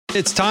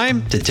It's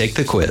time to take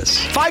the quiz.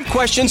 5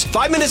 questions,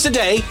 5 minutes a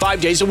day,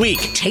 5 days a week.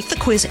 Take the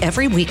quiz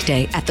every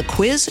weekday at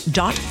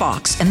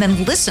thequiz.fox and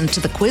then listen to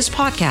the quiz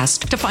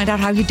podcast to find out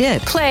how you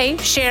did. Play,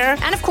 share,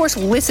 and of course,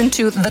 listen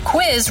to The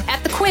Quiz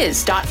at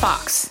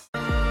thequiz.fox.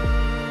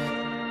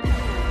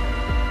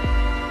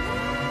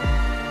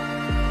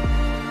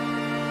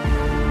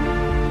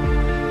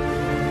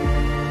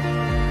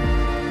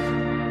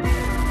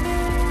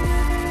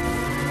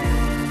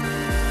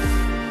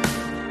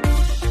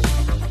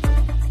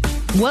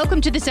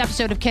 Welcome to this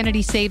episode of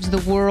Kennedy Saves the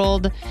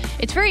World.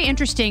 It's very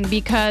interesting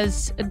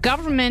because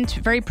government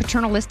very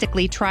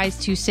paternalistically tries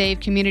to save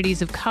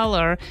communities of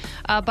color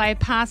by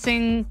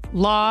passing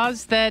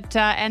laws that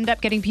end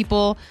up getting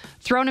people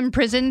thrown in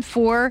prison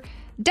for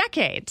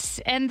decades.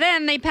 And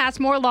then they pass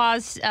more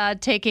laws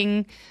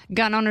taking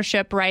gun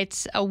ownership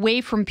rights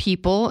away from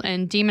people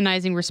and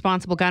demonizing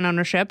responsible gun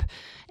ownership.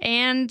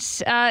 And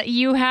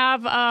you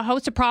have a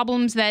host of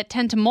problems that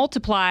tend to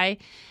multiply.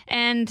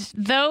 And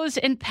those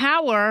in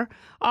power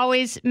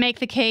always make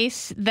the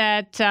case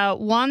that,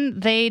 one,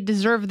 they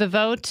deserve the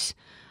vote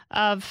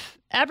of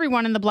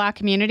everyone in the Black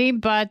community,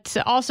 but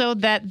also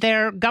that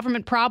their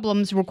government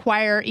problems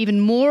require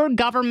even more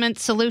government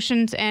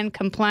solutions and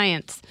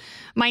compliance.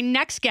 My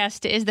next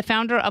guest is the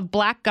founder of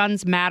Black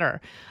Guns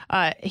Matter.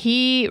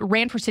 He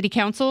ran for city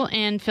council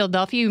in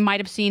Philadelphia. You might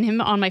have seen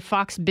him on my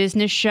Fox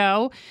Business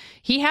show.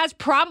 He has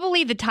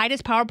probably the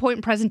tightest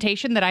PowerPoint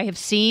presentation that I have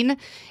seen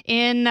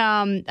in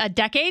a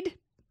decade.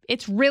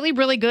 It's really,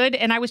 really good,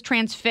 and I was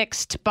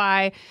transfixed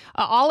by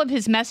all of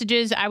his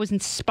messages. I was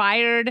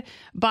inspired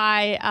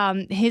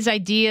by his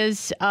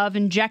ideas of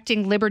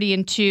injecting liberty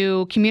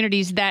into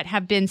communities that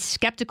have been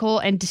skeptical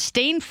and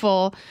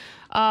disdainful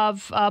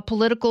of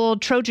political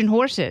Trojan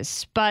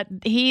horses. But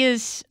he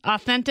is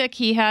authentic.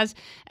 He has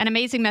an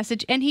amazing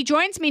message, and he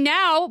joins me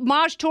now.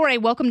 Maj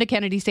Toure, welcome to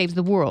Kennedy Saves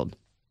the World.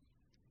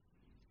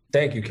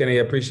 Thank you, Kenny.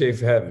 I appreciate you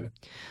for having me.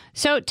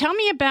 So tell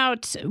me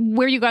about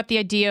where you got the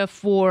idea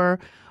for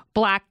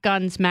Black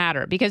Guns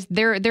Matter, because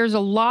there's a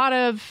lot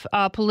of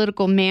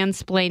political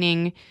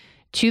mansplaining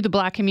to the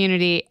Black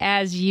community,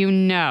 as you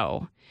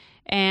know.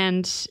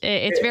 And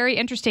it's very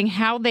interesting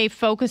how they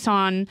focus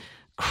on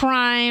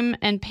crime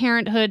and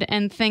parenthood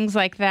and things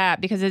like that,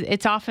 because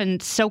it's often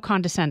so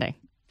condescending.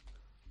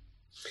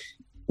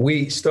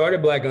 We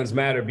started Black Guns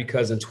Matter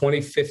because in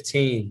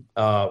 2015,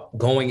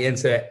 going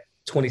into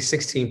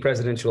 2016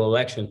 presidential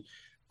election,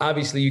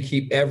 obviously, you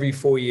keep every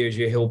 4 years,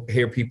 you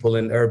hear people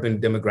in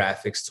urban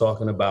demographics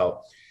talking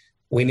about,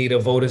 we need a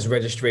voters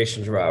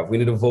registration drive. We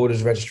need a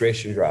voters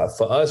registration drive.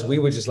 For us, we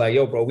were just like,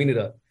 yo, bro, we need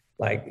a,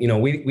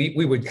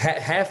 we would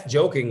half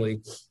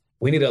jokingly,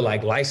 we need a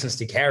license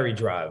to carry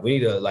drive. We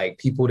need a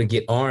people to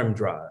get armed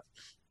drive.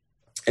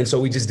 And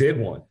so we just did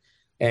one.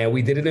 And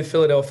we did it in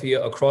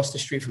Philadelphia across the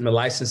street from the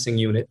licensing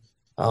unit,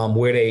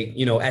 where they,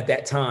 at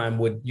that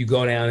time you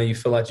go down and you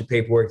fill out your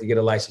paperwork to get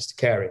a license to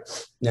carry.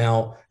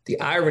 Now, the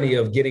irony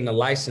of getting a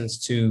license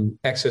to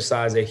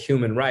exercise a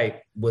human right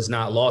was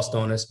not lost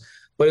on us,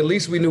 but at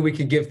least we knew we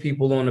could give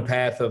people on the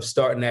path of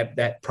starting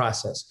that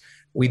process.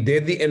 We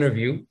did the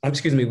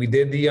we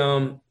did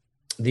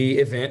the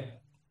event,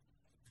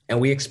 and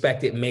we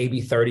expected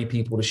maybe 30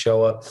 people to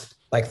show up.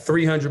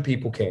 300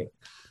 people came.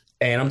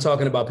 And I'm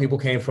talking about people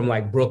came from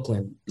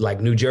Brooklyn,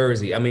 New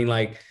Jersey. I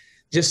mean,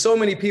 just so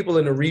many people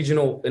in the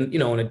regional and,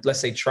 in a, let's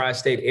say,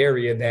 tri-state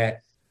area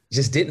that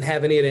just didn't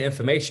have any of the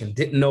information,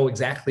 didn't know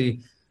exactly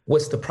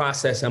what's the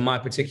process in my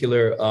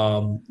particular,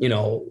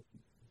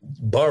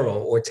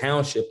 borough or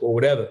township or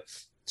whatever.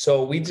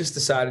 So we just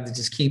decided to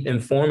just keep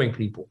informing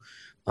people.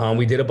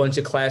 We did a bunch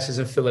of classes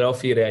in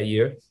Philadelphia that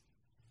year.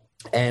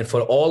 And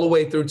for all the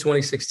way through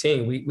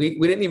 2016, we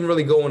didn't even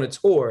really go on a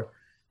tour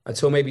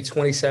until maybe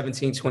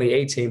 2017,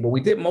 2018. But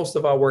we did most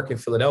of our work in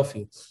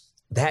Philadelphia.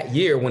 That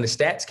year, when the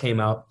stats came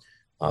out,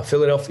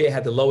 Philadelphia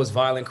had the lowest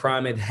violent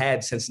crime it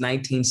had since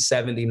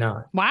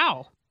 1979.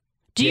 Wow.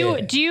 Do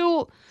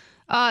you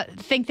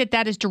think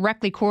that is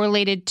directly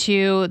correlated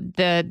to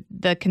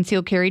the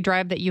concealed carry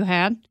drive that you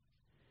had?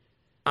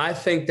 I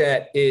think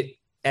that it,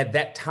 at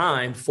that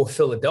time for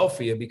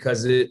Philadelphia,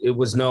 because there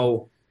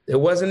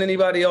wasn't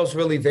anybody else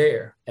really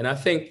there. And I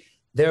think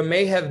there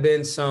may have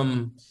been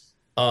some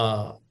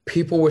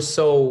people were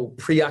so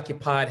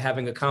preoccupied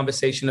having a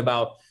conversation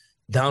about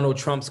Donald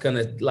Trump's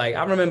gonna,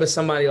 I remember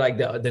somebody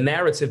the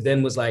narrative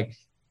then was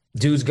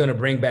dude's gonna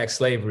bring back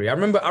slavery. I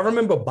remember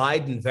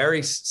Biden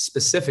very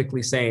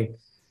specifically saying,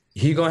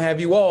 he gonna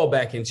have you all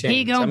back in chains.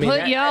 He gonna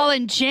put y'all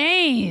in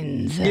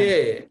chains.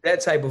 Yeah,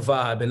 that type of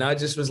vibe. And I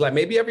just was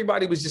maybe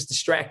everybody was just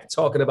distracted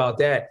talking about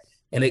that,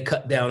 and they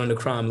cut down on the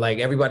crime.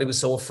 Everybody was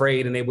so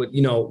afraid and they would,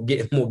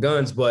 get more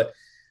guns. But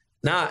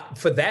not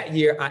for that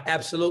year, I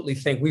absolutely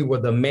think we were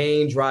the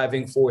main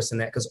driving force in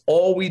that, because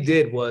all we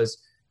did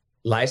was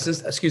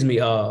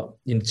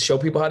show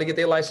people how to get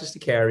their license to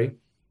carry,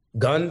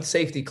 gun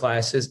safety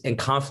classes, and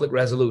conflict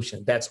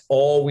resolution. That's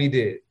all we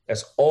did.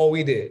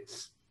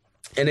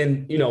 And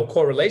then,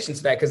 correlation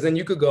to that, because then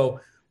you could go,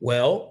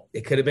 well,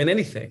 it could have been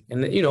anything.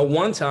 And,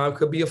 one time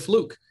could be a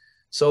fluke.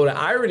 So the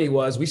irony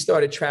was we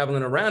started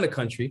traveling around the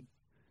country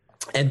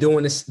and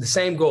doing the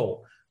same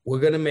goal. We're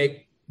going to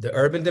make the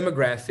urban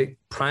demographic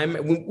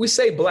prime. We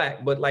say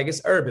black, but like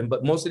it's urban,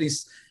 but most of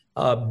these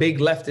big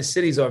leftist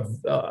cities are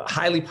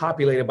highly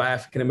populated by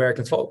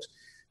African-American folks.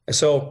 And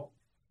so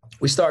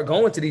we start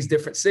going to these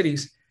different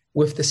cities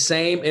with the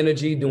same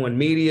energy, doing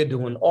media,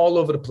 doing all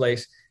over the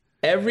place.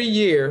 Every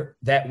year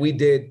that we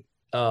did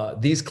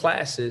these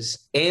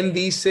classes in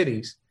these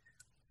cities,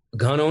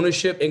 gun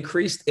ownership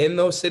increased in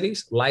those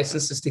cities,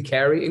 licenses to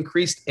carry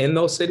increased in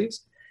those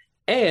cities,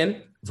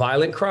 and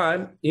violent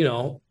crime,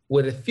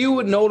 with a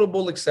few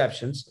notable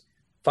exceptions,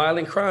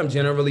 violent crime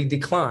generally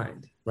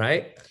declined,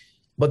 right?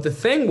 But the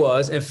thing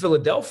was, in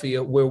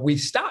Philadelphia, where we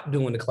stopped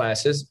doing the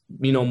classes,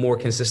 more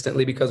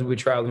consistently because we were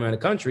traveling around the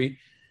country,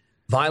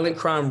 violent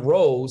crime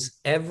rose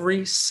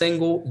every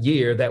single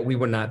year that we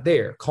were not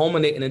there,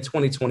 culminating in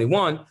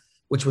 2021,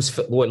 which was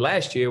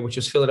last year, which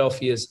was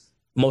Philadelphia's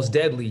most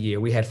deadly year.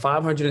 We had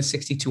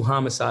 562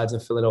 homicides in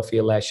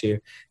Philadelphia last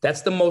year.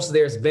 That's the most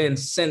there's been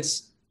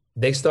since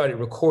they started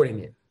recording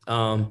it.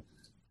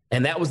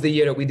 And that was the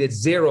year that we did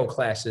 0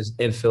 classes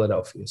in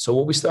Philadelphia. So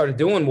what we started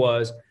doing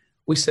was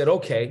we said,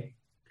 okay,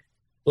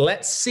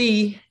 let's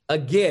see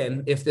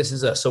again if this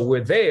is us. So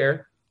we're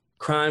there,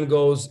 crime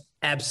goes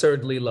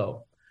absurdly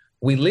low.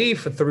 We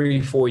leave for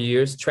 3-4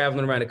 years,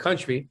 traveling around the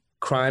country,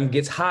 crime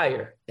gets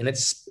higher, and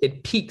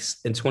it peaks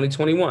in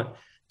 2021.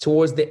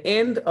 Towards the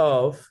end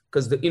of,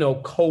 because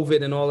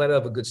COVID and all that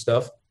other good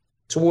stuff,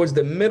 towards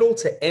the middle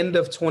to end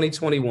of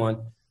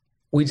 2021,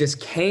 we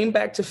just came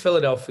back to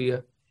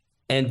Philadelphia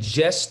and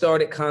just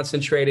started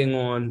concentrating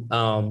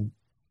on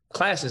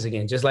classes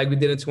again, just like we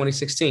did in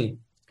 2016.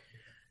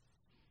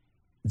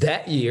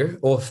 That year,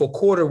 or for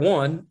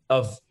Q1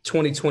 of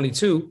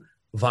 2022,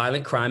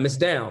 violent crime is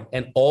down.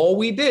 And all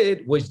we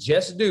did was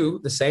just do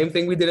the same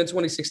thing we did in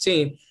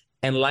 2016,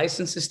 and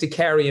licenses to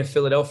carry in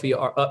Philadelphia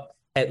are up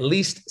at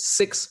least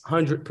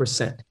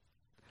 600%.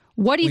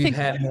 What do you think?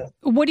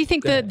 What do you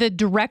think the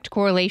direct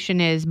correlation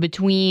is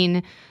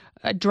between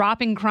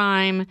dropping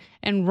crime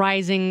and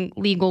rising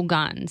legal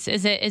guns?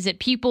 Is it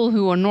people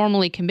who are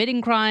normally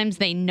committing crimes?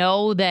 They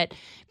know that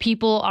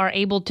people are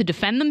able to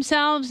defend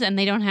themselves and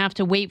they don't have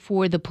to wait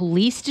for the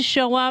police to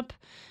show up?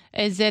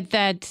 Is it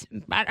that?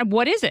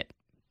 What is it?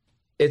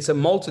 It's a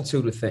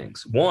multitude of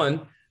things.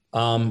 One,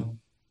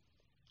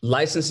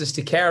 licenses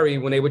to carry,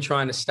 when they were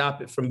trying to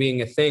stop it from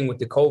being a thing with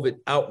the COVID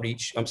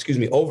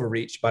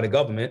overreach by the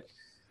government,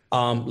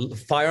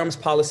 Firearms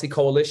Policy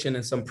Coalition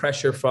and some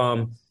pressure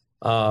from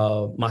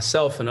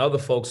myself and other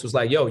folks was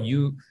like, yo,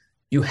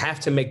 you have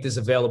to make this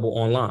available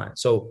online.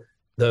 So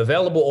the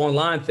available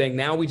online thing,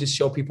 now we just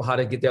show people how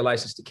to get their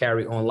license to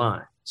carry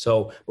online.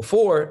 So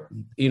before,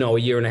 a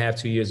year and a half,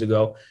 2 years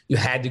ago, you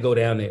had to go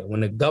down there.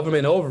 When the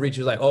government overreach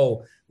was like,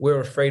 oh, we're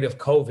afraid of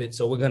COVID,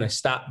 so we're going to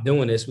stop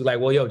doing this. We're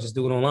like, well, just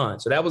do it online.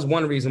 So that was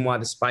one reason why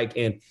the spike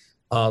in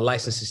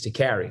licenses to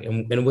carry.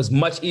 And it was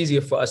much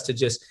easier for us to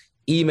just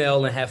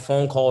email and have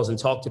phone calls and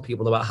talk to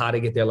people about how to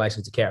get their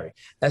license to carry.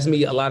 That's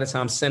me a lot of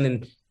times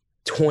sending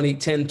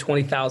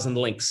 20,000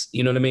 links,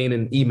 in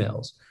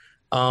emails.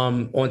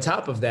 On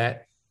top of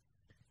that,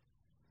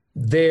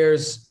 there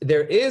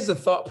is a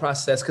thought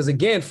process, because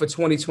again, for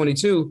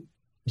 2022,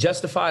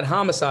 justified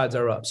homicides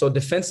are up. So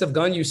defensive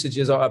gun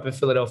usages are up in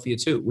Philadelphia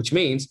too, which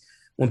means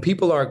when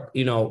people are,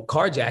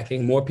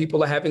 carjacking, more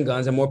people are having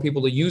guns and more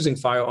people are using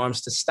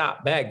firearms to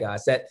stop bad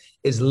guys. That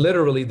is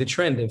literally the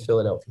trend in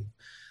Philadelphia.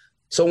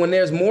 So when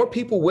there's more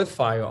people with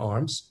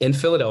firearms in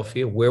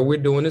Philadelphia, where we're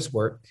doing this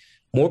work,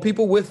 more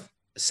people with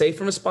safe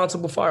and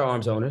responsible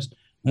firearms owners,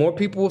 more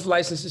people with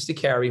licenses to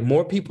carry,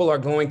 more people are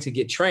going to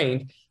get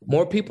trained,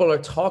 more people are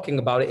talking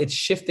about it. It's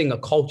shifting a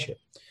culture.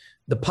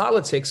 The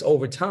politics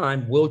over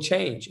time will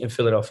change in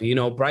Philadelphia.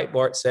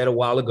 Breitbart said a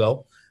while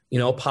ago,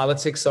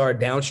 politics are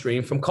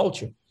downstream from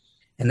culture.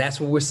 And that's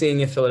what we're seeing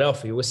in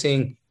Philadelphia. We're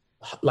seeing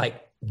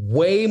like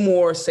way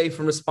more safe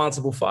and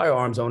responsible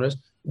firearms owners,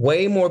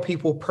 way more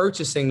people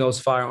purchasing those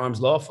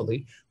firearms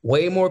lawfully,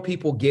 way more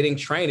people getting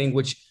training,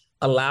 which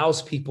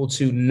allows people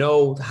to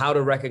know how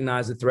to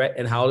recognize a threat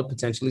and how to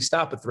potentially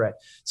stop a threat.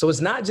 So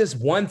it's not just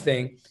one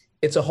thing,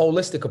 it's a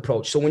holistic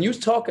approach. So when you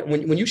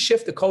when you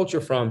shift the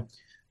culture from,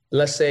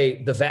 let's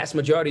say, the vast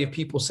majority of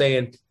people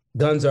saying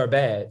guns are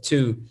bad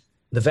to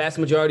the vast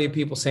majority of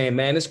people saying,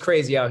 man, it's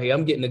crazy out here,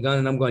 I'm getting a gun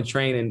and I'm going to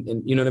train,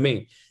 and you know what I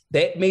mean?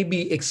 That may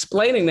be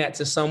explaining that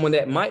to someone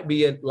that might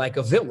be like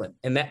a villain,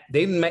 and that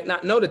they might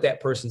not know that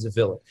person's a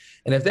villain.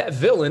 And if that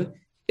villain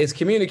is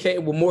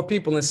communicating with more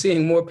people and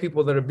seeing more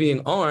people that are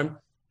being armed,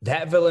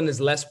 that villain is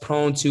less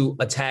prone to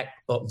attack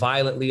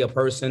violently a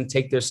person,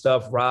 take their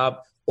stuff, rob,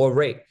 or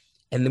rape.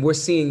 And then we're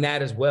seeing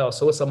that as well.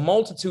 So it's a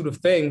multitude of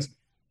things,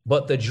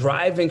 but the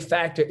driving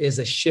factor is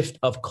a shift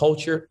of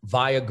culture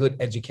via good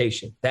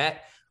education.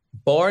 That,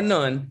 bar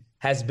none,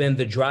 has been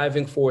the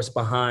driving force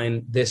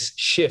behind this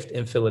shift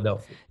in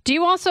Philadelphia. Do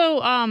you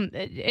also,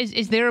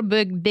 is there a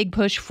big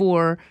push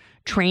for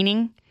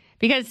training?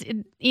 Because,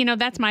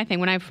 that's my thing.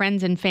 When I have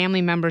friends and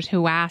family members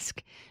who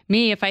ask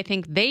me if I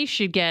think they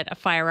should get a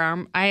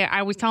firearm, I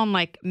always tell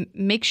them,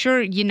 make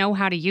sure you know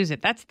how to use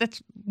it.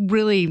 That's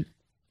really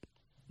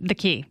the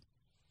key.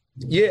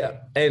 Yeah.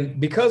 And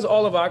because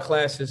all of our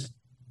classes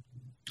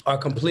are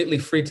completely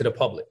free to the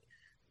public,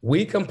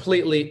 we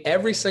completely,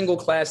 every single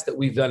class that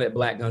we've done at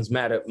Black Guns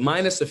Matter,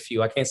 minus a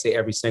few, I can't say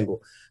every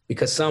single,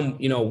 because some,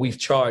 we've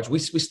charged, we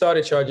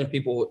started charging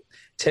people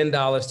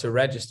 $10 to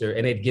register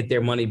and they'd get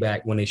their money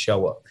back when they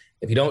show up.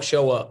 If you don't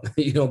show up,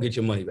 you don't get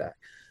your money back,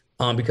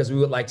 because we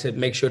would like to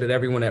make sure that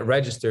everyone that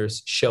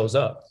registers shows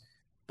up.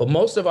 But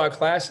most of our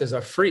classes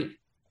are free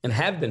and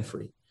have been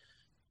free,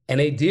 and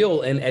they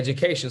deal in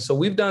education. So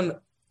we've done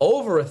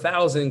over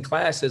 1,000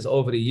 classes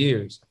over the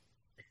years.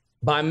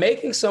 By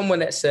making someone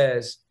that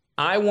says,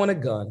 I want a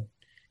gun,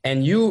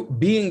 and you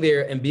being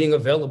there and being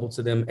available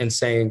to them and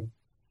saying,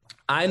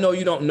 I know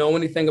you don't know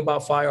anything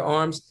about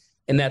firearms,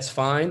 and that's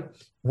fine.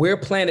 We're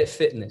Planet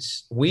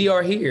Fitness. We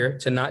are here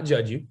to not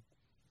judge you.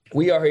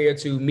 We are here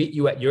to meet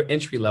you at your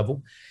entry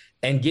level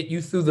and get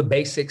you through the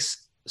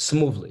basics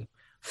smoothly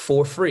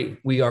for free.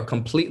 We are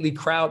completely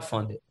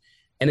crowdfunded.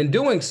 And in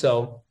doing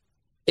so,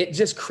 it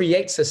just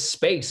creates a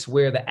space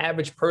where the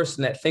average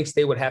person that thinks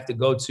they would have to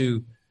go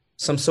to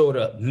some sort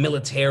of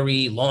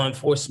military, law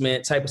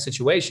enforcement type of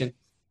situation,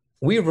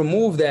 we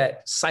remove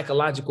that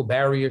psychological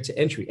barrier to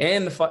entry.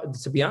 And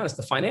to be honest,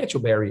 the financial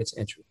barrier to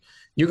entry.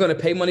 You're going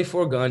to pay money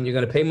for a gun. You're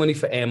going to pay money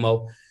for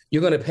ammo.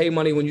 You're going to pay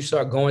money when you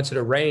start going to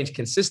the range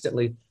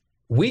consistently.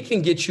 We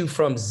can get you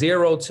from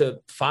 0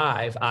 to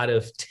 5 out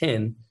of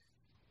 10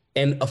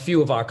 in a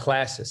few of our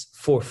classes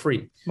for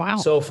free. Wow.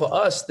 So for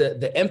us,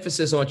 the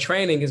emphasis on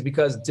training is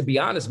because, to be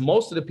honest,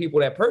 most of the people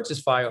that purchase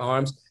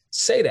firearms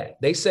say that.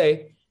 They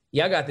say,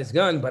 yeah, I got this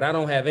gun, but I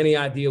don't have any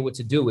idea what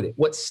to do with it.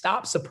 What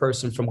stops a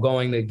person from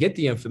going to get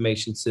the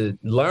information to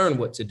learn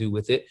what to do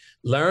with it,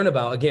 learn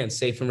about, again,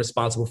 safe and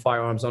responsible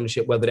firearms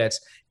ownership, whether that's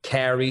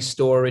carry,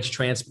 storage,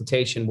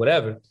 transportation,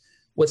 whatever.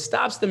 What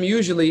stops them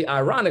usually,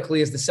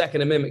 ironically, is the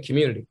Second Amendment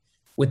community.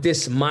 With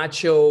this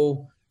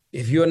macho,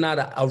 if you're not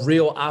a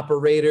real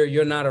operator,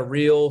 you're not a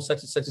real such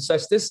and such and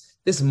such,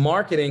 this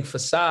marketing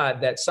facade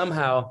that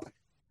somehow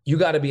you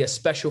got to be a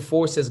special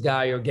forces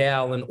guy or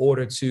gal in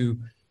order to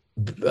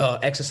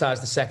exercise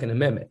the Second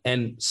Amendment.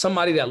 And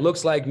somebody that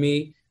looks like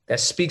me, that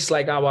speaks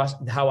like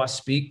how I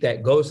speak,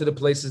 that goes to the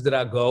places that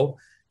I go,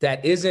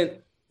 that isn't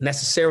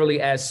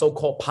necessarily as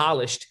so-called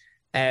polished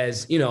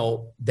as,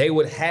 they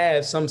would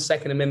have some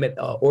Second Amendment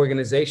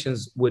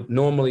organizations would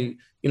normally,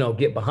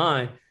 get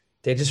behind.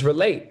 They just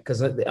relate. Because,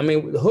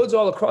 hoods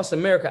all across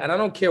America, and I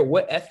don't care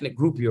what ethnic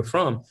group you're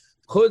from,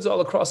 hoods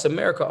all across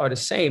America are the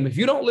same. If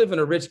you don't live in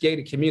a rich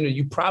gated community,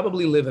 you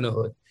probably live in a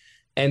hood.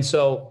 And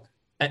so,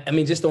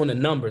 just on the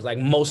numbers, like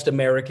most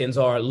Americans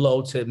are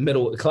low to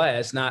middle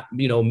class, not,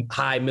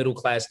 high middle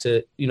class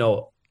to,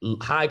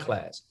 high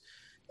class.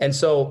 And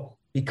so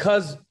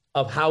because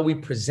of how we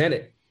present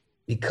it,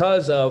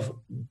 because of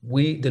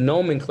the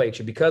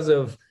nomenclature, because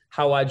of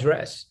how I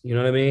dress, you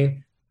know what I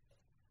mean?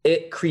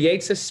 It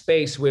creates a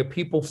space where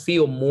people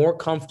feel more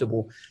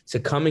comfortable to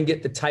come and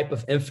get the type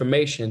of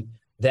information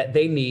that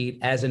they need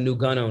as a new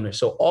gun owner.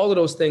 So all of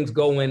those things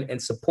go in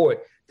and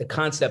support the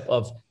concept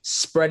of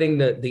spreading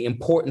the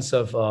importance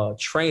of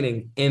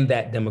training in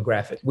that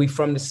demographic. We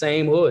from the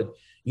same hood.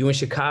 You in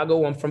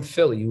Chicago, I'm from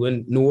Philly. You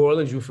in New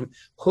Orleans, you from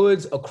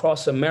hoods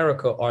across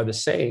America are the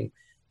same.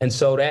 And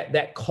so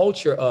that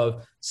culture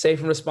of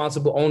safe and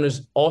responsible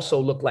owners also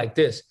look like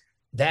this.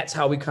 That's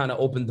how we kind of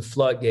opened the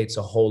floodgates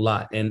a whole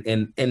lot. And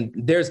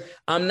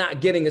I'm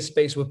not getting a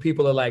space where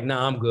people are like,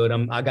 nah, I'm good.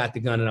 I got the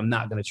gun and I'm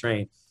not going to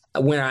train.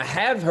 When I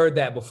have heard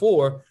that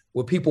before,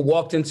 where people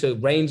walked into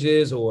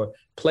ranges or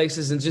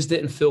places and just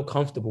didn't feel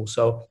comfortable.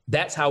 So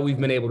that's how we've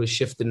been able to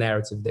shift the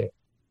narrative there.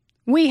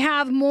 We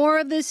have more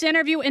of this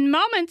interview in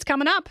moments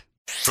coming up.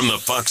 From the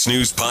Fox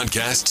News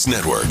Podcasts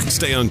Network.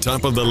 Stay on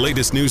top of the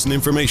latest news and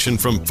information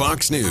from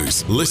Fox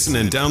News. Listen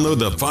and download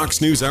the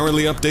Fox News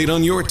Hourly Update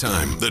on your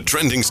time. The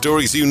trending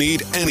stories you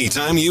need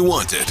anytime you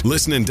want it.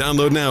 Listen and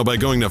download now by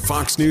going to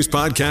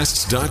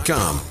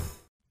foxnewspodcasts.com.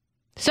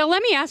 So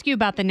let me ask you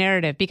about the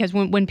narrative, because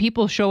when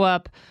people show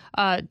up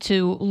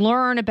to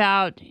learn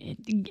about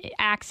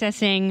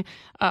accessing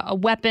a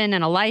weapon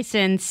and a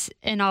license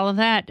and all of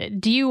that,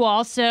 do you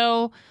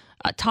also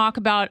talk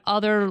about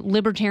other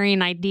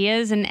libertarian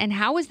ideas, and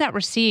how is that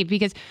received?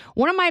 Because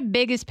one of my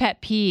biggest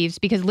pet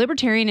peeves, because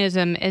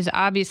libertarianism is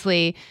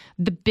obviously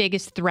the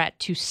biggest threat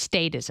to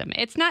statism.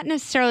 It's not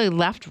necessarily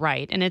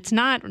left-right, and it's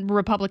not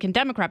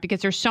Republican-Democrat,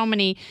 because there's so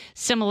many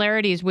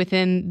similarities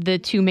within the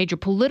two major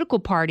political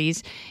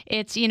parties.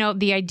 It's,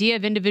 the idea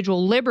of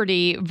individual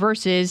liberty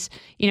versus,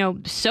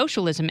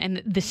 socialism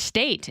and the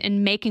state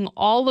and making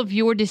all of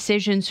your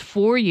decisions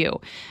for you.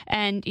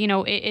 And,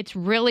 it's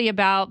really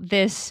about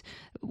this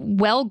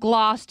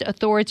well-glossed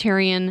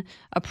authoritarian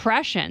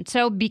oppression.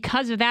 So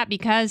because of that,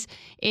 because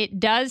it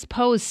does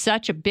pose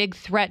such a big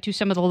threat to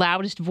some of the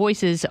loudest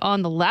voices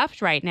on the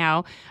left right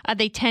now,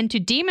 they tend to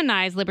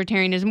demonize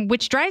libertarianism,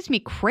 which drives me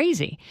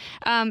crazy.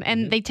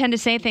 And they tend to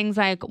say things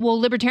like, well,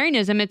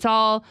 libertarianism, it's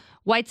all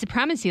white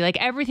supremacy. Like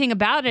everything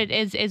about it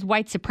is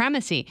white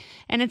supremacy.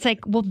 And it's like,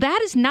 well,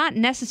 that is not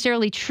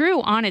necessarily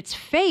true on its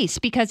face,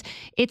 because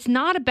it's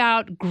not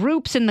about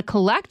groups in the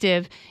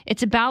collective.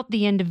 It's about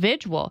the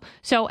individual.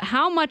 So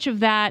how much of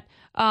that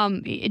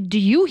do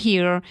you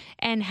hear,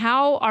 and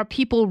how are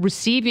people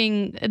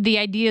receiving the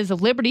ideas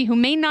of liberty who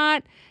may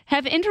not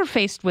have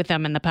interfaced with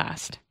them in the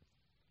past?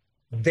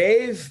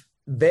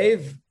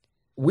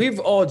 We've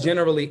all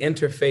generally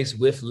interfaced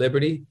with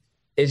liberty.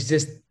 It's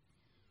just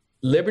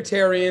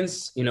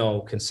libertarians,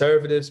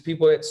 conservatives,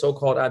 people that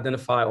so-called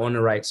identify on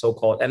the right,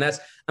 so-called, and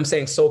I'm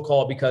saying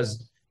so-called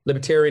because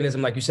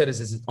libertarianism, like you said, is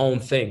its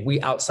own thing.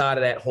 We outside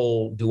of that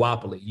whole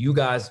duopoly. You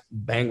guys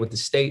bang with the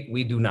state,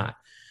 we do not.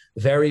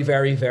 Very,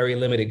 very, very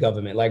limited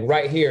government. Like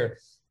right here,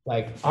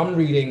 like I'm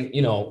reading,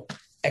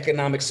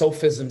 economic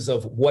sophisms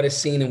of what is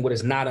seen and what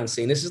is not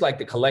unseen. This is like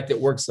the collected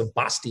works of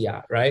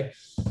Bastiat, right?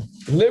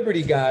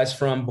 Liberty guys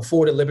from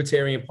before the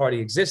Libertarian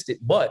Party existed.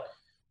 But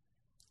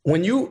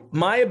when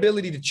my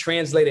ability to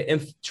translate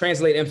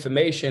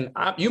information,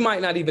 you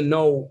might not even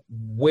know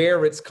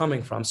where it's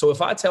coming from. So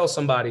if I tell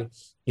somebody,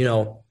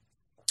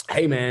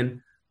 hey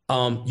man,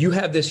 you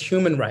have this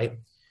human right,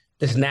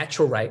 this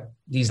natural right,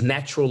 these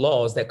natural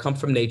laws that come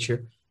from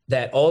nature,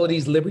 that all of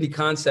these liberty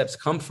concepts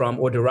come from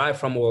or derive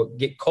from or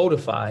get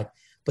codified.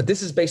 But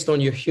this is based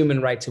on your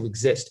human right to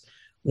exist.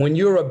 When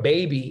you're a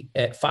baby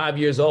at 5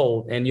 years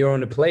old and you're on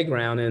the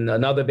playground and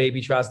another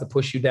baby tries to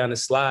push you down the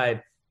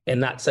slide in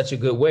not such a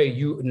good way,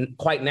 you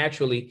quite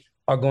naturally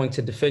are going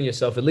to defend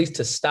yourself, at least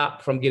to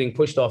stop from getting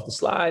pushed off the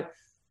slide,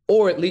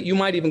 or at least you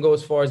might even go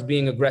as far as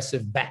being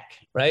aggressive back,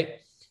 right?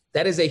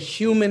 That is a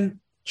human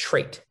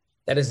trait.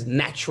 That is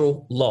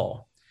natural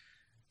law.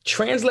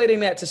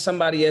 Translating that to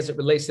somebody as it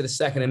relates to the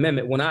Second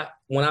Amendment, when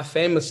I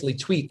famously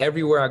tweet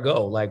everywhere I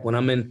go, like when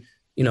I'm in,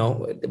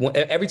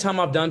 every time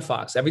I've done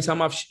Fox, every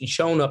time I've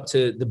shown up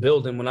to the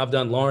building, when I've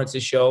done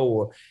Lawrence's show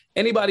or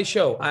anybody's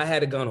show, I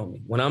had a gun on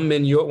me. When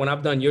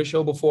I've done your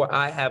show before,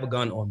 I have a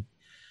gun on me.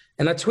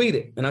 And I tweet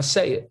it and I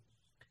say it.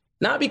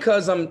 Not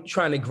because I'm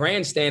trying to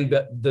grandstand,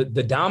 but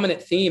the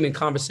dominant theme in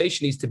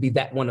conversation needs to be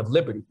that one of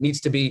liberty. It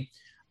needs to be,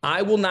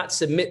 I will not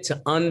submit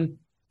to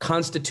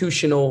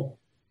unconstitutional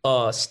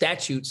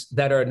statutes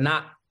that are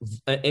not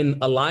in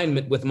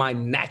alignment with my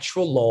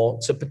natural law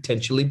to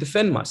potentially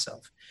defend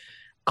myself.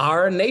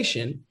 Our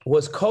nation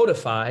was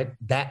codified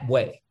that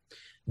way.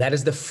 That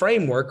is the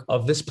framework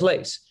of this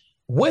place,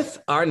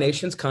 with our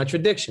nation's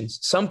contradictions.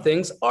 Some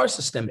things are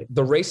systemic.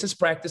 The racist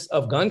practice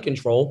of gun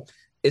control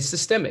is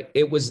systemic.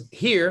 It was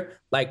here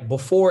like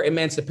before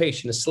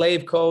emancipation, the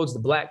slave codes, the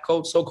black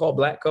codes, so-called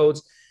black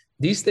codes.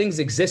 These things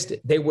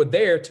existed. They were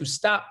there to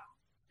stop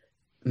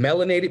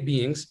melanated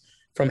beings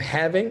from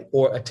having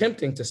or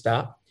attempting to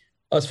stop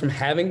us from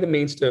having the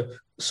means to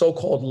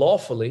so-called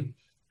lawfully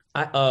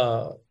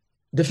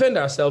defend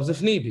ourselves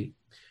if need be.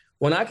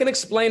 When I can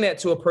explain that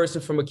to a person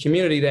from a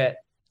community that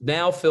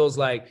now feels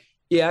like,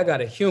 yeah, I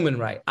got a human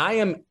right, I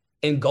am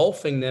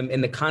engulfing them in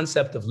the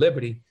concept of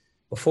liberty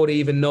before they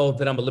even know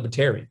that I'm a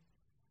libertarian.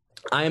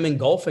 I am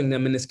engulfing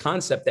them in this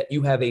concept that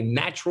you have a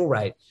natural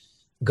right.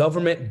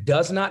 Government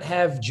does not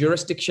have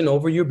jurisdiction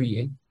over your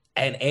being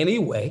in any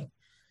way.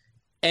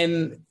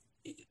 And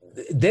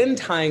then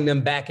tying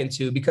them back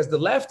into, because the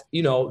left,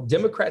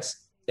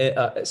 Democrats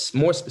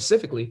more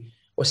specifically,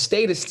 or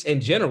statists in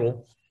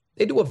general,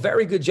 they do a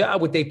very good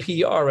job with their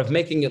PR of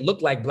making it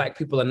look like black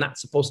people are not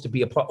supposed to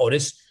be a part. Oh,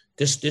 this,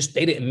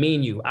 they didn't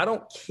mean you. I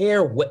don't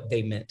care what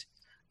they meant.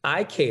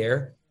 I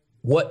care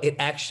what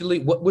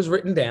was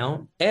written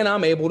down, and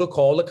I'm able to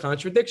call a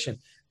contradiction.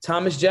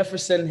 Thomas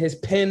Jefferson, his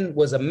pen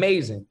was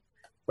amazing,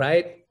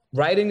 right?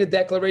 Writing the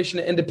Declaration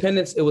of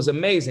Independence, it was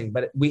amazing,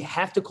 but we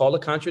have to call a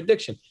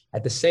contradiction.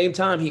 At the same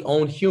time, he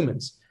owned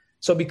humans.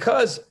 So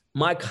because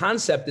my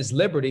concept is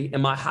liberty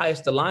and my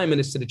highest alignment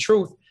is to the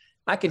truth,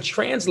 I can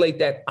translate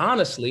that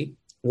honestly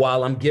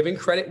while I'm giving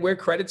credit where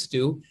credit's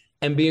due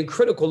and being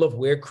critical of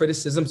where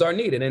criticisms are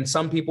needed. And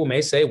some people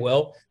may say,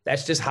 well,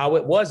 that's just how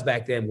it was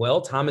back then.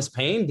 Well, Thomas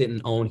Paine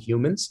didn't own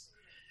humans.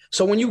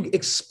 So when you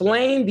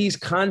explain these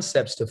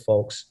concepts to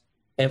folks,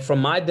 and from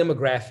my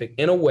demographic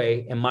in a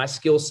way, and my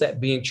skill set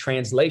being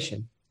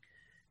translation,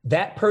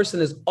 that person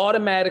is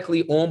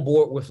automatically on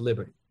board with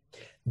liberty.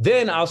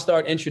 Then I'll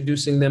start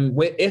introducing them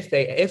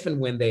if and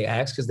when they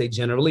ask, because they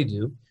generally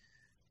do,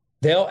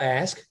 they'll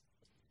ask,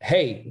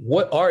 hey,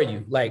 what are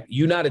you? Like,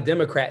 you're not a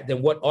Democrat,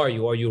 then what are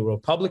you? Are you a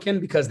Republican?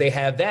 Because they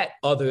have that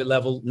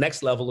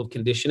next level of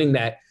conditioning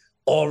that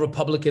all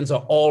Republicans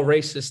are all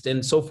racist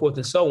and so forth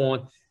and so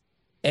on.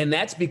 And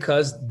that's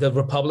because the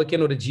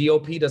Republican or the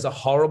GOP does a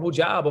horrible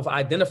job of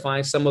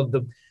identifying some of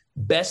the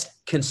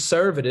best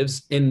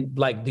conservatives in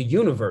like the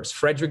universe.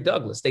 Frederick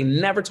Douglass. They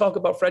never talk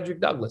about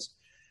Frederick Douglass.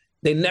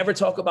 They never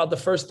talk about the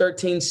first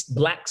 13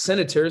 black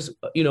senators,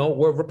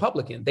 were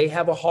Republican. They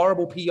have a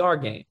horrible PR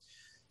game.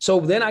 So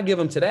then I give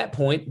them to that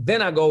point.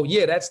 Then I go,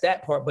 yeah, that's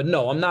that part. But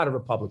no, I'm not a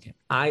Republican.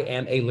 I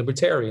am a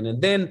libertarian.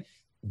 And then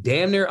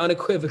damn near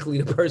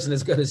unequivocally, the person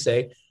is going to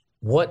say,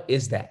 what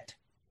is that?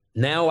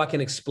 Now I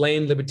can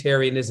explain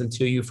libertarianism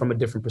to you from a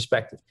different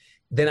perspective.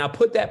 Then I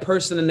put that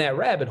person in that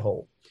rabbit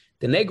hole.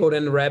 Then they go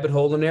down the rabbit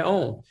hole on their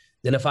own.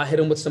 Then if I hit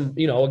them with some,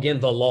 again,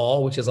 The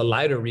Law, which is a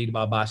lighter read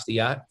by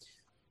Bastiat,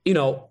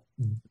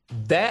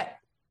 that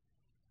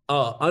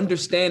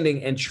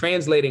understanding and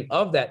translating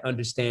of that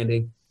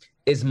understanding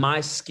is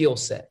my skill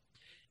set.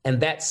 And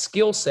that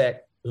skill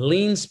set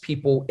leans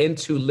people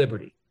into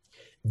liberty.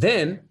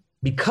 Then,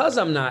 because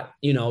I'm not,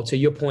 to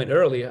your point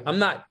earlier, I'm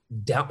not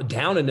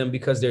downing them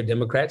because they're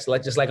Democrats,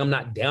 just like I'm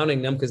not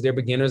downing them because they're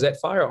beginners at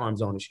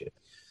firearms ownership.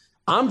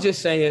 I'm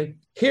just saying,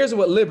 here's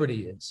what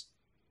liberty is.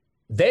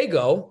 They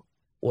go,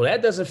 well,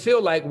 that doesn't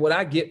feel like what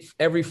I get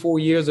every 4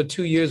 years or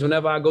 2 years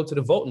whenever I go to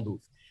the voting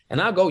booth.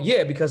 And I go,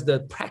 yeah, because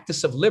the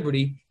practice of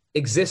liberty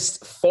exists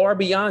far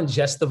beyond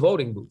just the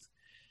voting booth.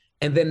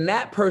 And then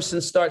that person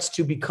starts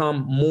to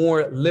become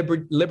more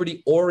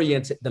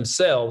liberty-oriented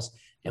themselves.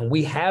 And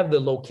we have the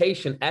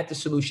location at the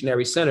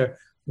Solutionary Center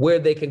where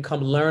they can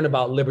come learn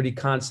about liberty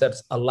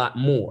concepts a lot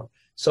more.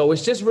 So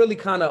it's just really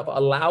kind of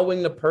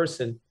allowing the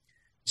person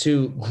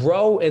to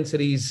grow into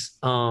these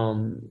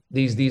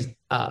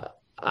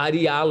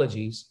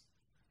ideologies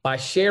by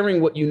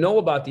sharing what you know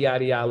about the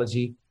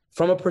ideology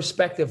from a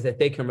perspective that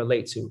they can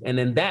relate to. And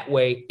in that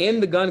way, in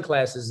the gun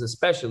classes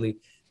especially,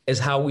 is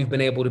how we've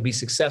been able to be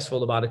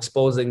successful about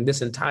exposing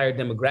this entire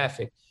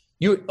demographic.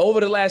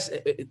 Over the last,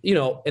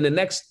 in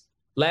the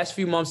last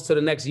few months to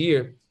the next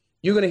year,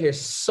 you're going to hear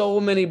so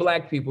many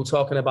Black people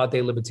talking about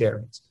they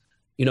libertarians.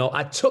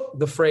 I took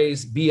the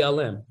phrase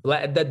BLM.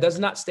 That does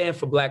not stand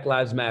for Black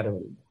Lives Matter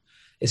anymore.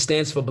 It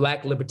stands for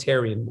Black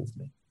Libertarian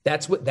Movement.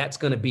 That's what that's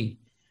going to be.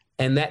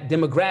 And that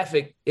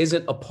demographic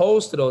isn't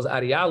opposed to those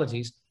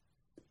ideologies.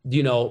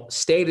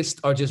 Statists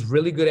are just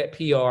really good at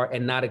PR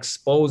and not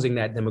exposing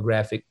that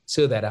demographic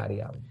to that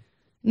ideology.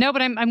 No,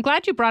 but I'm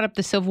glad you brought up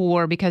the Civil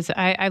War, because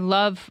I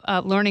love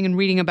learning and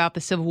reading about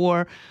the Civil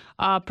War,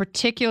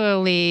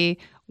 particularly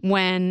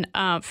when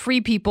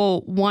free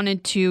people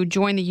wanted to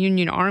join the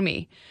Union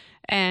Army.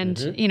 And,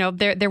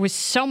 there was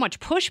so much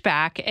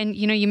pushback. And,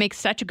 you make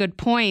such a good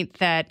point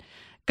that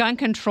gun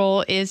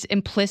control is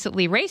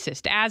implicitly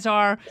racist, as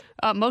are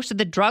most of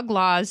the drug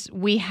laws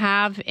we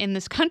have in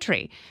this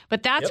country.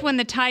 But that's when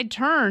the tide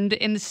turned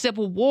in the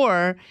Civil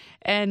War.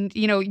 And,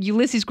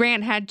 Ulysses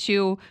Grant had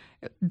to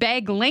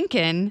beg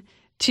Lincoln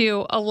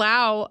to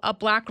allow a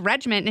Black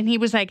regiment. And he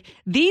was like,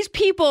 these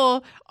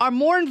people are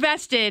more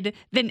invested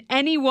than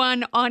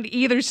anyone on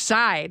either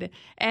side.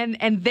 And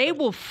they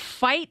will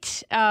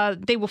fight.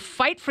 They will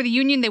fight for the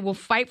Union. They will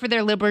fight for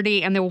their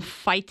liberty, and they will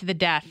fight to the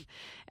death.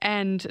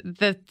 And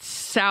the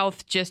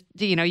South just,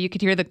 you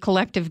could hear the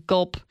collective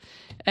gulp.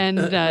 And,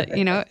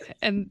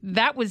 and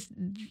that was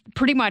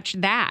pretty much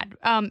that.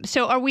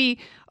 So are we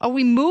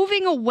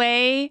moving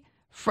away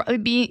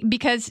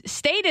because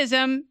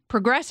statism,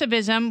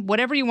 progressivism,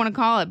 whatever you want to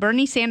call it,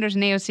 Bernie Sanders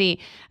and AOC,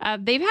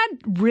 they've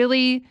had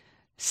really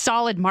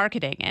solid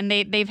marketing, and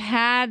they've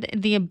had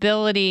the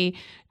ability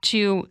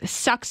to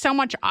suck so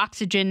much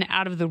oxygen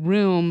out of the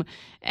room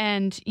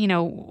and,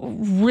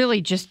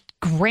 really just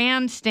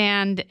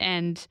grandstand,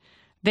 and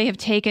they have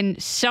taken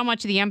so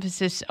much of the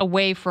emphasis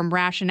away from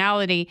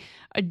rationality.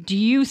 Do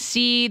you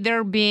see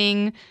there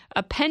being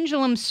a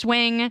pendulum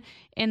swing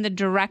in the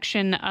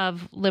direction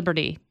of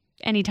liberty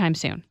anytime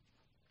soon?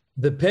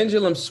 The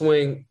pendulum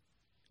swing,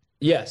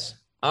 yes.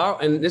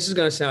 And this is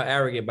going to sound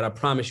arrogant, but I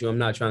promise you I'm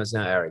not trying to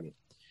sound arrogant.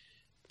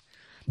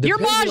 You're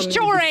Maj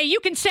Toure. You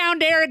can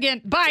sound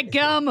arrogant. By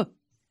gum.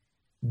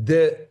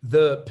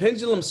 The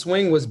pendulum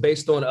swing was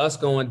based on us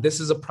going, this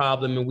is a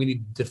problem and we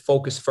need to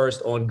focus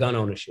first on gun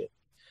ownership.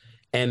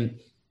 And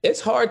it's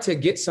hard to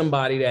get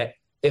somebody that,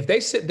 if they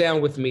sit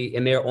down with me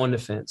and they're on the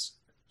fence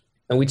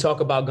and we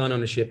talk about gun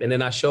ownership, and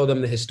then I show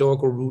them the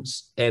historical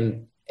roots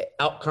and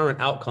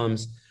current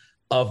outcomes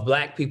of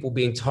Black people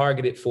being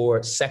targeted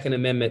for Second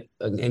Amendment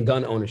and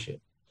gun ownership,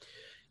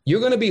 you're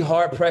going to be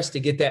hard pressed to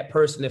get that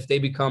person, if they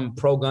become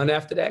pro-gun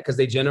after that, because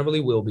they generally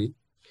will be.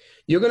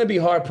 You're going to be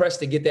hard pressed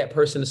to get that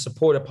person to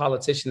support a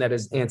politician that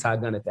is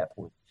anti-gun at that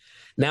point.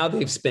 Now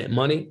they've spent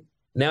money.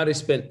 Now they've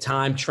spent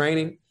time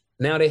training.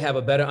 Now they have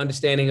a better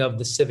understanding of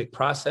the civic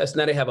process.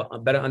 Now they have a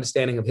better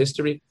understanding of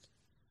history.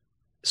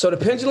 So the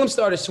pendulum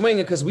started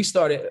swinging because we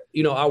started,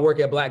 our work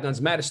at Black Guns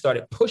Matter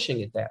started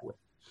pushing it that way.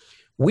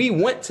 We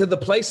went to the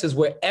places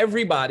where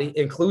everybody,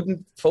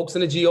 including folks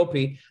in the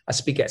GOP, I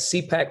speak at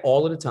CPAC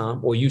all of the time,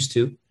 or used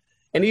to.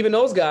 And even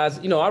those guys,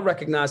 I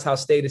recognized how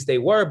statist they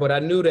were, but I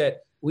knew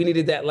that we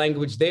needed that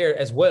language there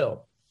as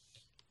well.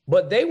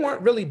 But they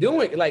weren't really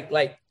doing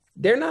like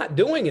they're not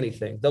doing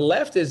anything. The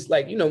left is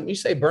you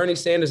say Bernie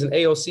Sanders and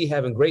AOC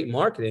having great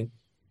marketing.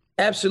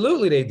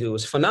 Absolutely they do.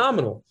 It's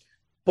phenomenal.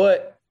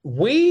 But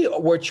we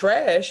were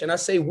trash. And I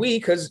say we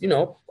because,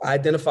 I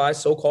identify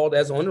so-called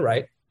as on the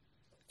right.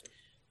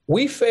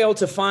 We failed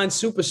to find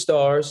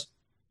superstars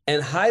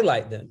and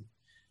highlight them.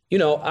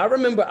 I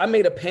remember I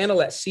made a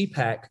panel at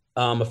CPAC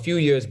a few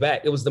years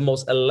back. It was the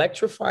most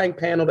electrifying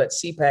panel that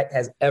CPAC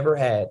has ever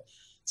had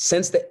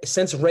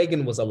since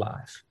Reagan was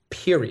alive,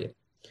 period.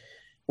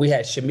 We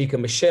had Shamika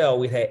Michelle.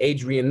 We had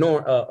Adrian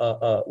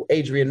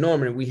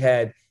Norman. We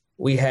had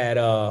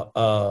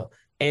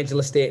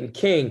Angela Stanton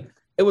King.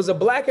 It was a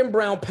black and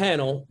brown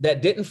panel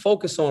that didn't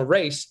focus on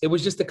race. It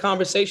was just a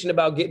conversation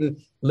about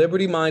getting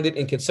liberty-minded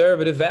and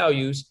conservative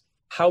values,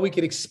 how we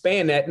could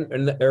expand that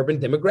in the urban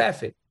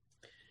demographic.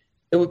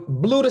 It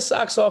blew the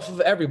socks off of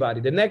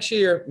everybody. The next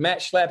year, Matt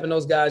Schlapp and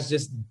those guys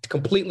just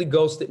completely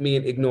ghosted me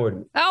and ignored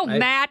me. Oh, right?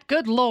 Matt,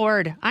 good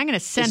Lord. I'm going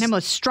to send him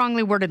a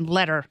strongly worded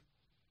letter.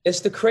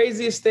 It's the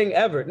craziest thing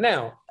ever.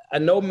 Now, I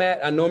know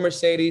Matt, I know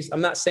Mercedes. I'm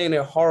not saying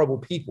they're horrible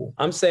people.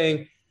 I'm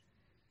saying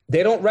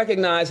they don't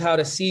recognize how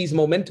to seize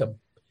momentum.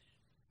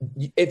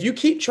 If you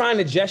keep trying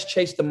to just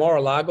chase the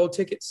Mar-a-Lago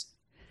tickets,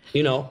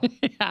 yeah.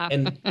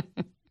 and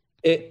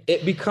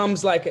it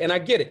becomes like, and I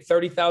get it,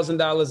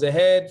 $30,000 a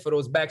head for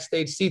those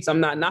backstage seats. I'm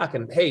not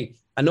knocking. Hey,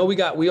 I know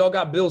we all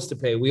got bills to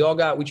pay. We're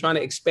trying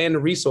to expand the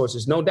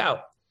resources, no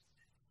doubt.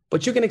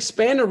 But you can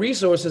expand the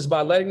resources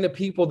by letting the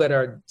people that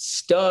are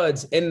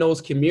studs in those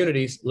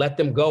communities, let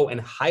them go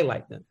and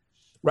highlight them.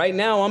 Right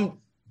now,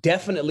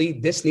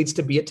 this needs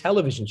to be a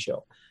television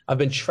show. I've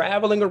been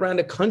traveling around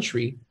the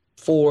country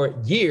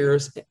for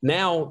years,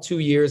 now 2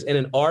 years, in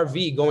an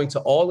RV, going to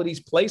all of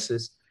these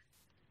places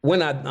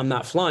when I'm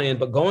not flying,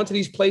 but going to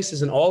these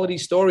places and all of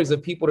these stories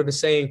of people that are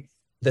saying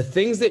the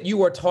things that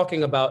you are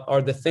talking about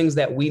are the things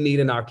that we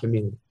need in our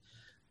community.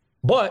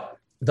 But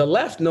the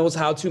left knows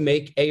how to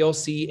make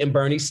AOC and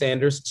Bernie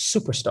Sanders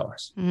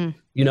superstars.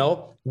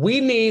 Mm-hmm. We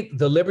need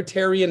the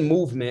libertarian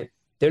movement.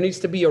 There needs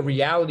to be a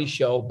reality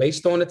show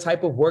based on the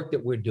type of work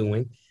that we're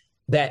doing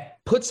that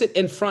puts it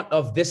in front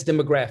of this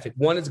demographic.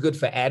 One, it's good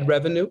for ad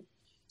revenue,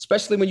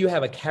 especially when you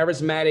have a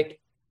charismatic,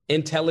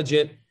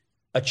 intelligent,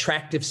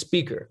 attractive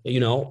speaker,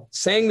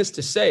 saying this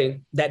to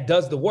say that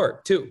does the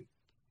work too,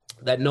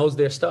 that knows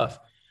their stuff.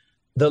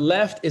 The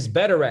left is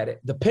better at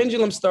it. The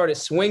pendulum started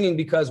swinging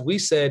because we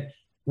said,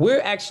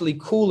 we're actually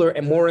cooler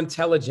and more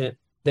intelligent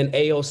than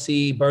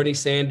AOC, Bernie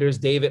Sanders,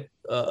 David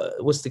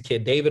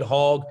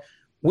Hogg.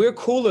 We're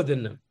cooler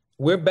than them.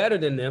 We're better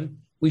than them.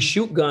 We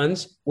shoot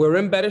guns. We're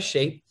in better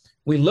shape.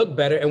 We look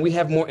better, and we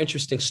have more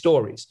interesting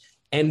stories.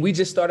 And we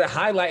just started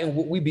highlighting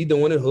what we be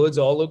doing in hoods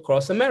all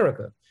across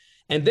America.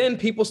 And then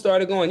people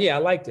started going, yeah, I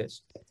like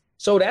this.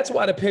 So that's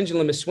why the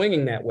pendulum is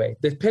swinging that way.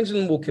 The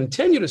pendulum will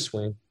continue to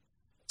swing.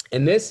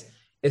 And this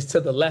is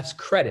to the left's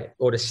credit,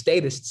 or the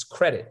statists'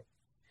 credit.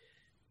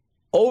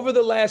 Over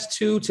the last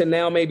 2 to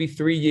now maybe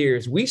 3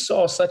 years, we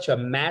saw such a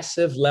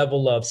massive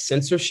level of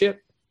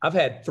censorship. I've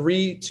had 2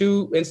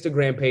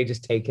 Instagram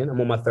pages taken.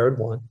 I'm on my 3rd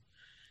one.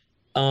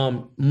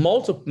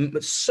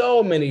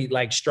 So many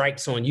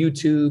strikes on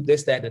YouTube,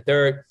 this, that, and the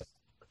 3rd.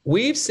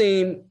 We've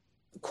seen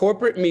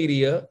corporate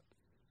media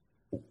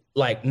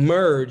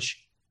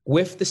merge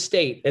with the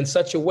state in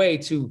such a way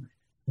to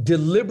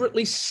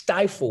deliberately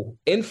stifle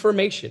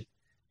information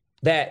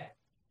that,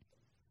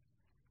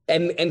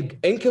 and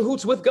in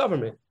cahoots with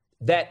government,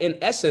 that in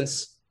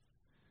essence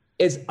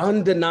is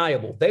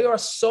undeniable. They are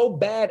so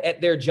bad at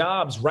their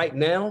jobs right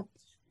now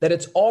that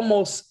it's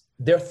almost,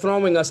 they're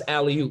throwing us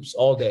alley-oops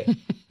all day.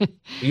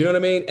 You know what I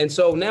mean? And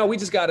so now we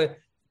just got to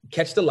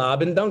catch the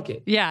lob and dunk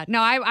it. Yeah,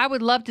 no, I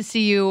would love to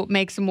see you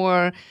make some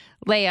more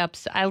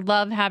layups. I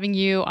love having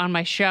you on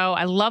my show.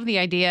 I love the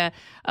idea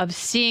of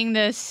seeing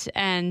this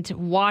and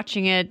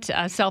watching it.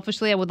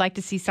 Selfishly, I would like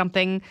to see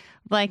something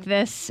like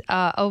this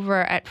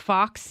over at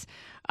Fox.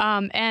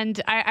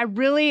 And I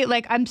really,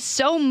 I'm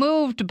so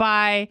moved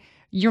by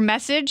your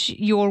message,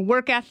 your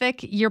work ethic,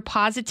 your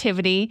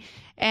positivity,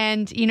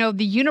 and,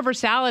 the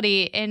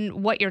universality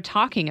in what you're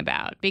talking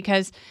about.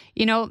 Because,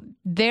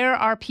 there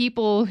are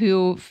people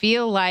who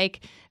feel like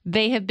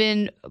they have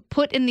been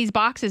put in these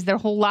boxes their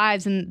whole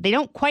lives and they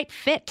don't quite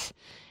fit.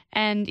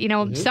 And,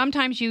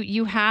 sometimes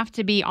you have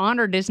to be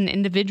honored as an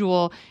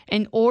individual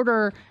in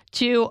order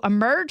to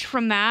emerge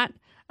from that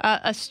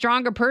a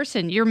stronger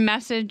person. Your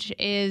message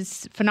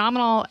is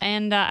phenomenal,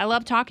 and I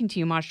love talking to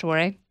you, Maj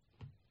Toure.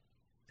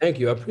 Thank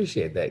you. I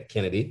appreciate that,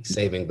 Kennedy,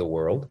 saving the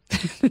world.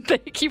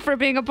 Thank you for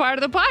being a part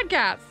of the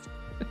podcast.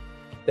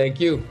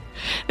 Thank you.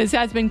 This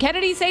has been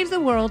Kennedy Saves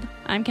the World.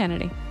 I'm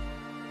Kennedy.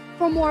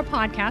 For more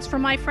podcasts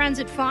from my friends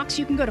at Fox,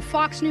 you can go to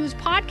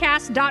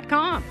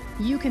foxnewspodcast.com.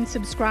 You can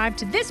subscribe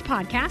to this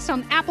podcast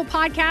on Apple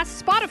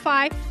Podcasts,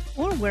 Spotify,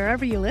 or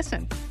wherever you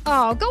listen.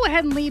 Oh, go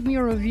ahead and leave me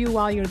a review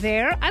while you're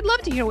there. I'd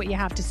love to hear what you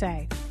have to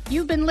say.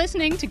 You've been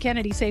listening to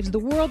Kennedy Saves the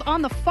World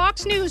on the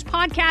Fox News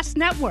Podcast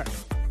Network.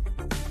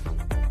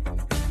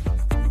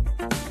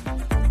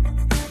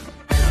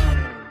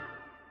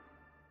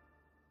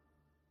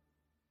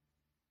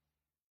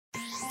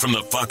 From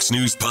the Fox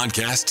News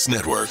Podcasts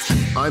Network.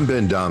 I'm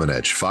Ben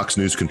Domenech, Fox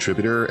News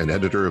contributor and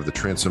editor of the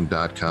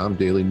Transom.com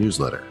daily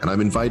newsletter, and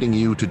I'm inviting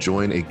you to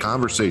join a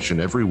conversation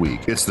every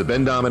week. It's the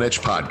Ben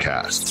Domenech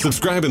Podcast.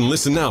 Subscribe and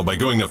listen now by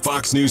going to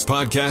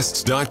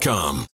foxnewspodcasts.com.